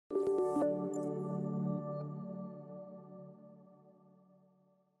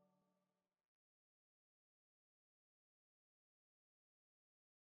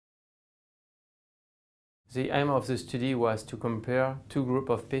The aim of the study was to compare two groups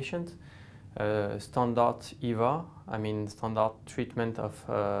of patients, standard EVAR, standard treatment of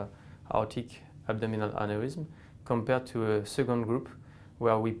aortic abdominal aneurysm, compared to a second group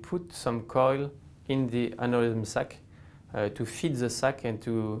where we put some coil in the aneurysm sac to feed the sac and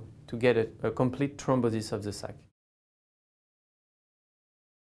to get a complete thrombosis of the sac.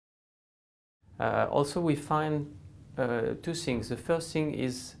 Also we find two things. The first thing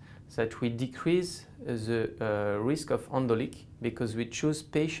is that we decrease the risk of endoleak because we choose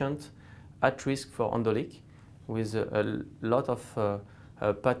patients at risk for endoleak with a lot of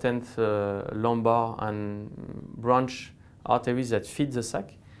patent lumbar and branch arteries that feed the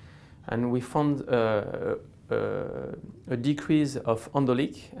sac. And we found a decrease of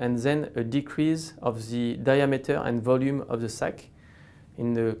endoleak and then a decrease of the diameter and volume of the sac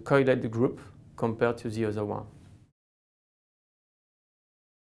in the coiled group compared to the other one.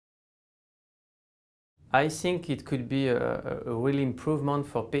 I think it could be a real improvement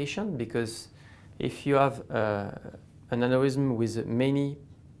for patients because if you have an aneurysm with many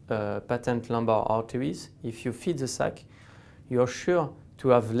patent lumbar arteries, if you feed the sac, you're sure to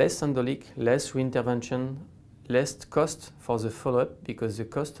have less endoleak, less reintervention, less cost for the follow-up because the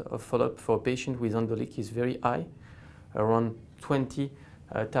cost of follow-up for a patient with endoleak is very high, around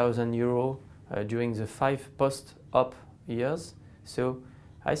 20,000 € during the 5 post-op years. So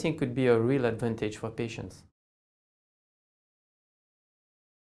I think it could be a real advantage for patients.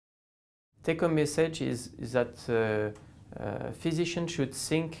 Take-home message is that physicians should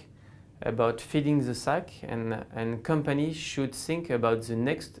think about feeding the sac and companies should think about the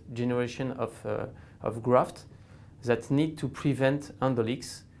next generation of graft that need to prevent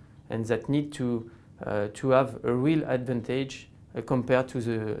endoleaks and that need to have a real advantage compared to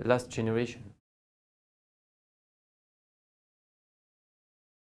the last generation.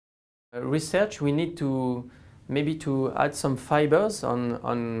 Research, we need to maybe to add some fibers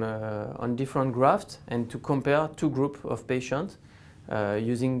on different grafts and to compare two groups of patients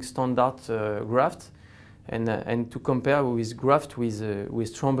using standard graft and to compare with graft with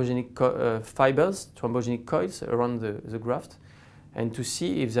thrombogenic fibers, thrombogenic coils around the graft, and to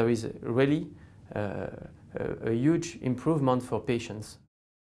see if there is really a huge improvement for patients.